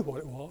 I knew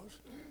what it was.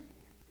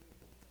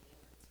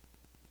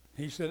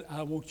 He said,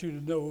 I want you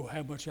to know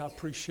how much I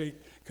appreciate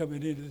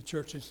coming into the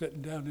church and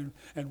sitting down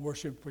and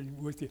worshiping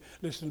with you.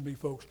 Listen to me,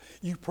 folks.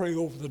 You pray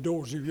over the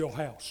doors of your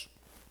house.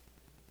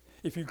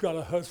 If you've got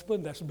a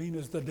husband that's mean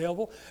as the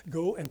devil,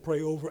 go and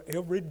pray over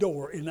every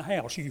door in the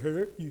house. You hear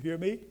it? You hear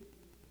me?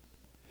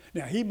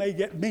 Now, he may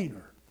get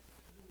meaner.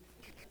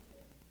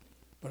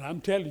 But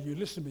I'm telling you,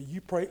 listen to me, you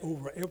pray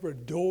over every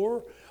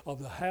door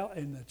of the house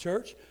in the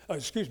church,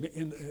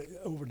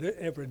 over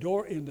every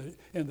door in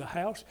the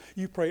house.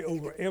 You pray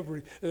over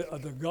every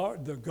the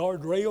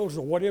guardrails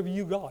or whatever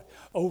you got,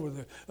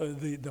 over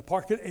the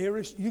parking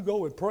areas. You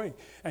go and pray,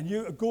 and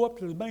you go up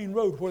to the main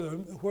road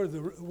where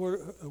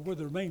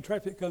the main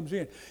traffic comes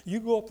in.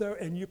 You go up there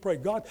and you pray,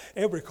 God,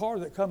 every car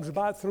that comes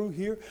by through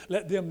here,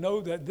 let them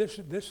know that this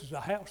is a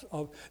house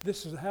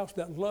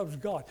that loves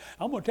God.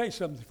 I'm going to tell you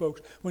something,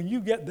 folks. When you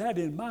get that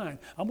in mind,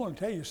 I'm going to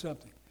tell you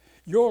something.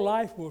 Your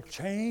life will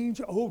change.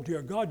 Oh,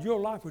 dear God, your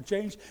life will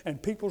change, and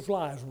people's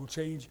lives will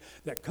change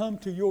that come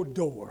to your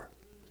door.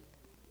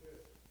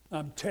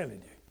 I'm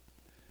telling you.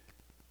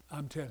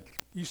 I'm telling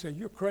you. You say,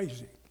 you're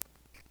crazy.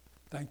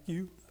 Thank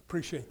you.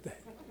 Appreciate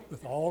that.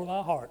 With all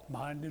my heart,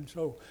 mind, and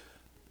soul.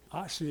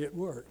 I see it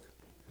work.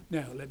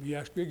 Now, let me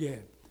ask you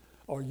again.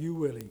 Are you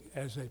willing,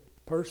 as a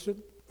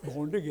person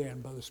born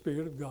again by the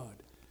Spirit of God,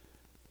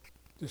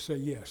 to say,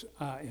 yes,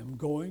 I am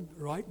going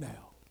right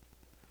now.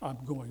 I'm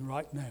going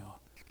right now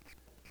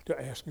to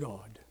ask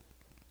God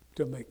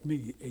to make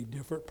me a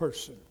different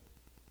person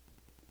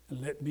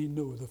and let me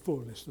know the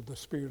fullness of the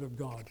Spirit of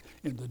God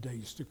in the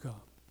days to come.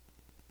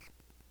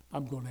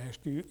 I'm going to ask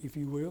you, if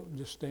you will,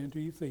 just stand to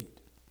your feet.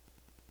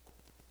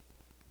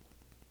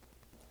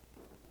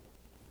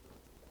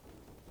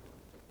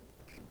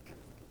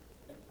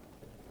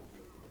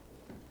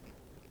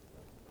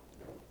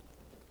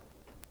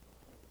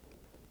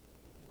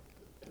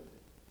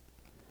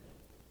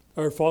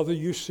 Our Father,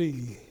 you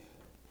see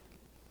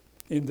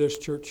in this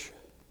church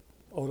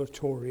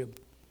auditorium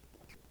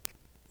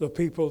the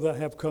people that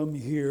have come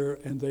here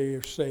and they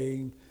are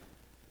saying,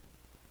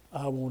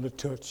 I want to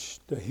touch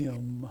the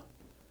hem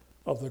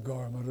of the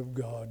garment of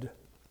God.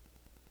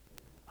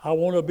 I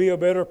want to be a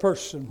better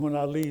person when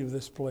I leave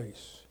this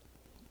place.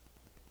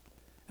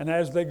 And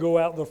as they go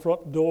out the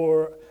front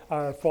door,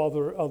 our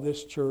Father of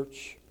this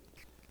church,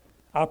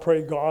 I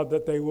pray, God,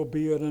 that they will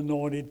be an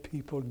anointed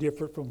people,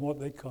 different from what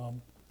they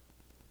come.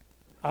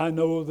 I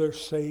know they're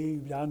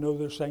saved. I know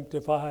they're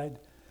sanctified.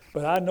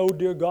 But I know,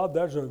 dear God,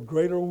 there's a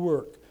greater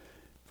work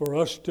for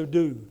us to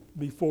do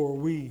before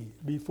we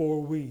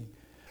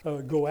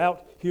go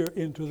out here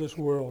into this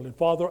world. And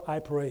Father, I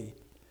pray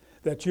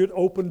that you'd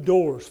open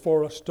doors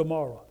for us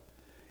tomorrow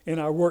in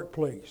our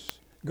workplace.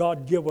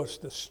 God, give us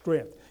the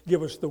strength,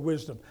 give us the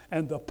wisdom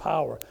and the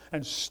power,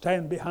 and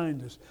stand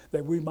behind us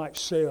that we might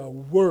say a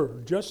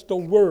word, just a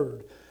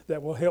word,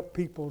 that will help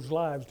people's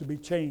lives to be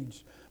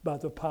changed by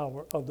the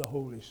power of the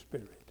Holy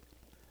Spirit.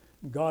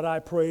 God, I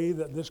pray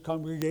that this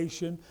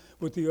congregation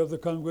with the other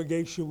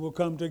congregation will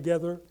come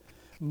together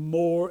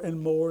more and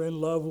more and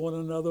love one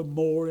another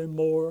more and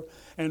more.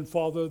 And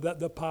Father, that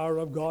the power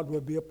of God will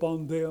be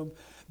upon them,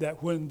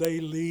 that when they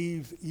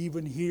leave,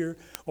 even here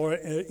or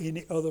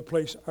any other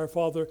place, our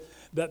Father,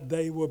 that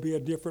they will be a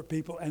different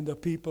people, and the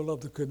people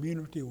of the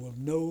community will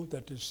know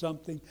that there's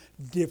something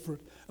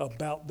different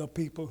about the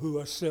people who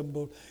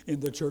assemble in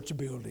the church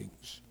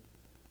buildings.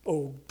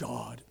 Oh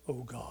God,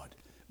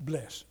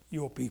 bless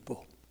your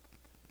people.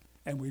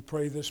 And we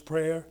pray this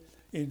prayer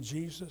in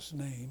Jesus'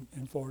 name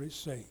and for his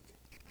sake.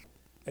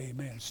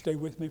 Amen. Stay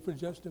with me for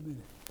just a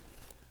minute.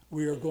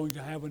 We are going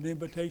to have an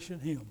invitation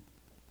hymn.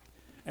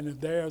 And if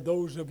there are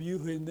those of you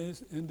in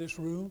this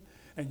room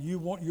and you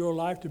want your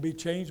life to be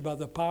changed by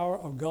the power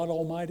of God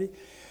Almighty,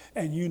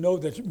 and you know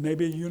that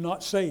maybe you're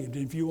not saved,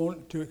 if you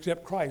want to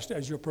accept Christ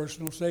as your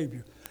personal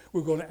Savior,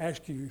 we're going to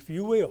ask you, if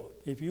you will,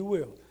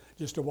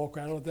 just to walk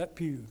out of that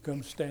pew,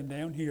 come stand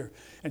down here,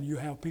 and you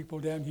have people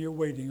down here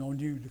waiting on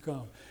you to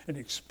come and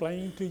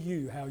explain to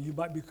you how you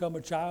might become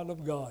a child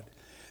of God.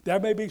 There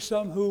may be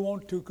some who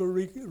want to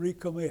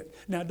recommit.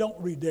 Now, don't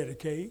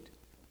rededicate.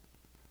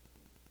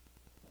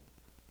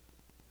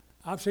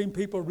 I've seen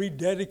people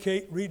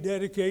rededicate.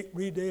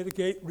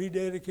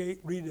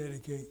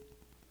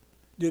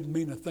 Didn't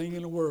mean a thing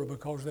in the world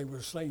because they were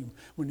the same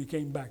when they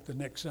came back the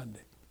next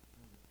Sunday.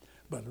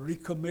 But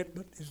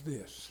recommitment is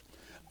this.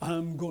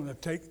 I'm going to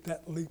take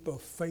that leap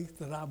of faith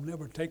that I've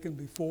never taken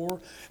before,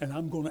 and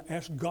I'm going to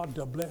ask God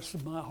to bless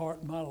my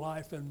heart, my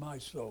life, and my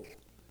soul.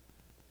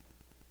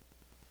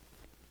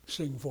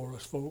 Sing for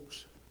us,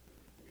 folks.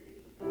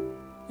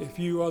 If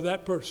you are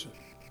that person,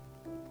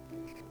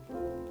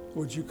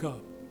 would you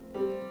come?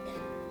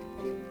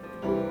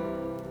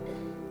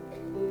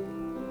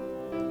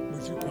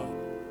 Would you come?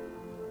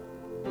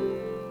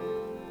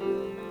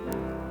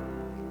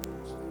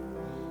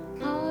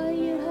 Are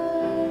you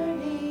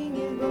hurting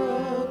and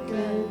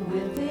broken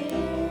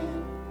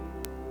within?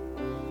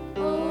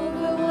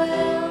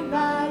 Overwhelmed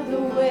by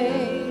the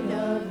weight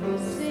of your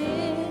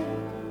sin?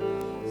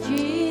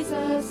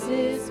 Jesus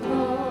is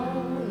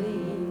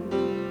calling.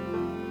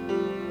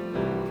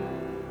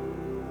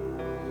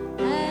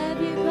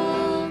 Have you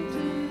come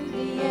to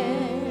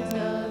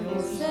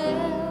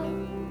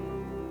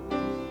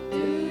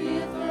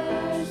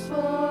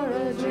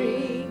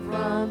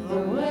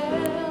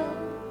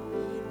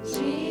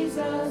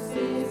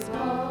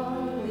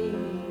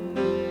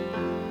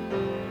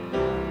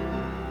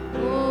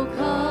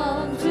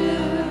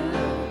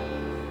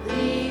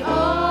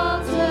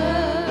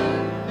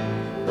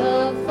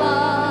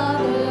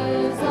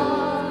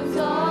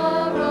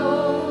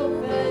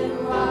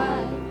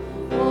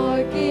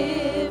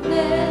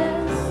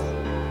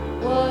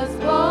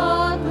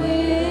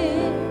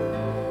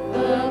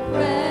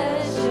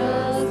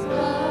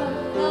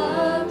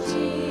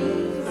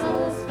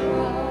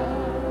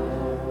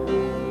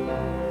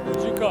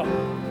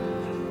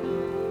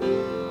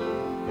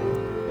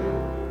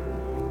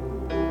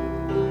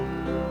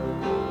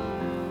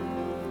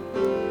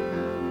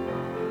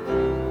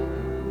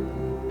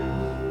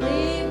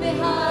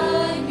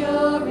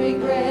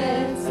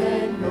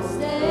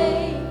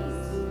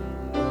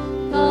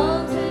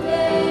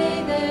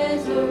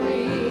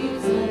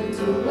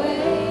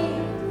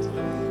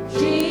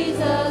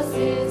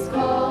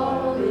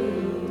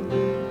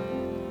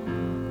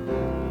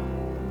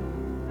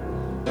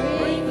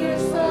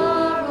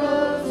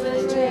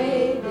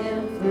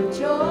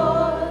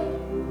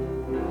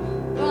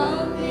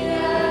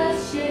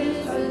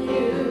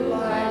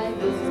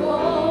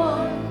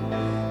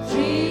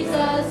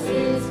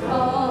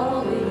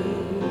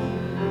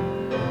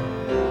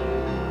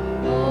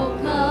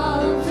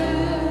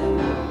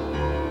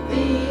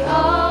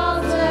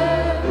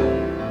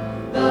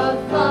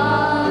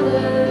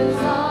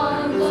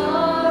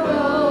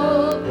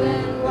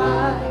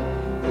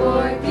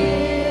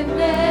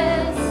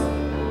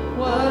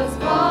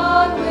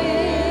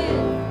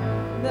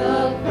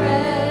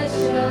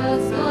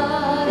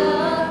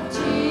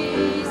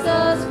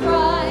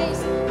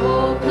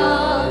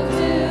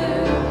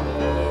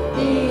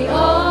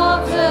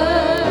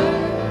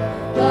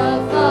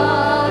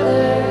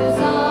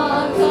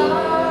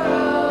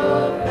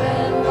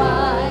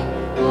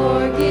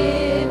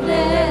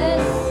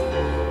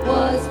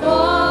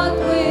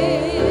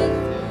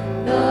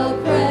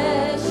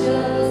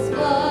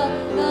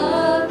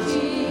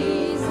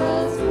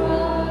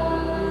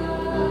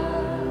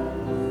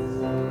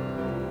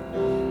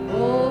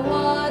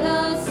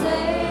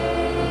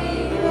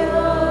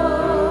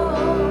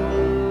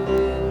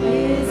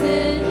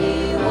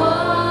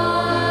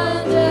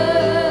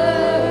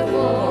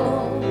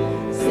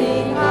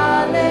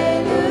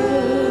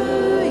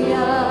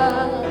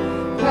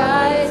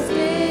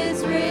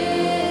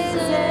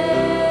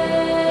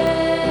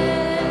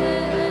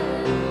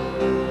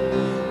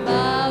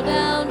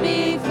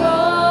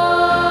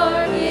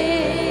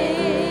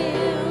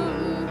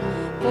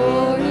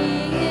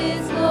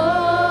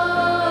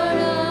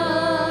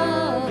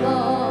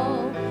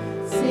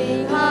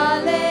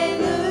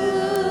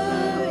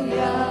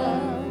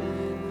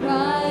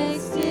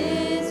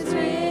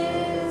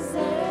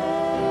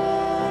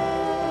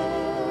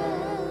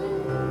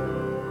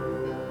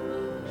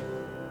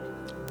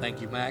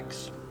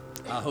Max.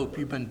 I hope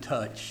you've been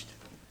touched.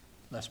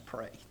 Let's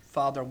pray.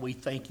 Father, we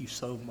thank you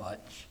so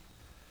much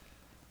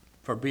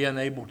for being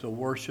able to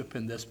worship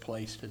in this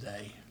place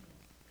today.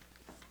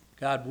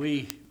 God,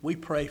 we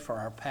pray for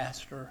our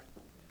pastor.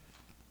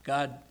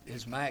 God,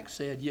 as Max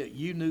said,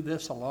 you knew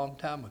this a long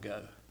time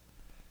ago.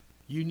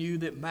 You knew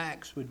that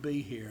Max would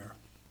be here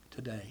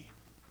today.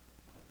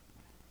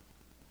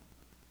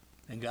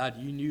 And God,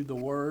 you knew the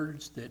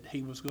words that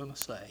he was going to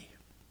say.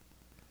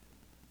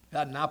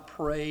 God, and I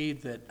pray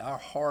that our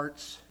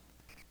hearts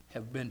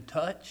have been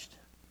touched.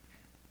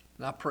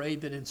 And I pray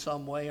that in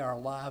some way our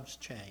lives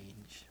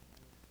change.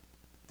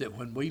 That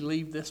when we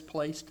leave this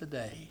place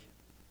today,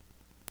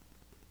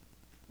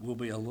 we'll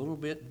be a little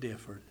bit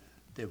different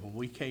than when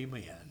we came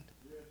in.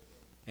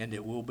 And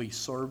it will be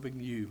serving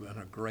you in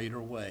a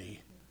greater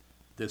way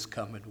this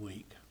coming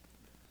week.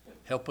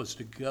 Help us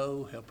to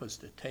go, help us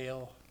to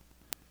tell,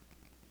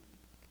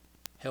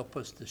 help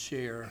us to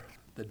share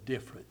the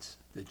difference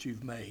that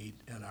you've made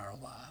in our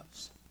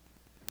lives.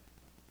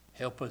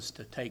 Help us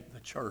to take the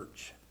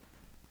church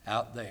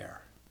out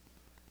there.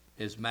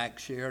 As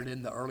Max shared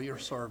in the earlier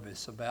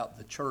service about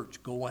the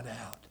church going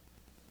out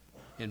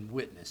and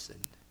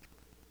witnessing.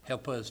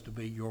 Help us to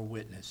be your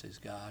witnesses,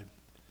 God.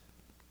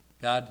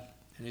 God,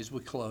 and as we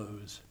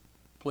close,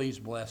 please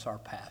bless our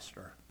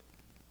pastor.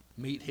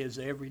 Meet his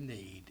every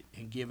need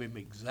and give him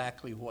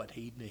exactly what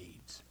he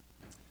needs.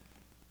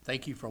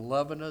 Thank you for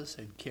loving us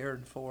and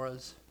caring for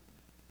us.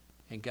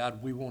 And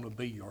God, we want to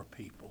be your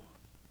people.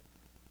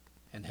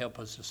 And help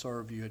us to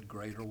serve you in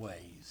greater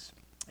ways.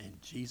 In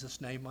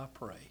Jesus' name I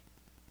pray.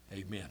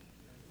 Amen.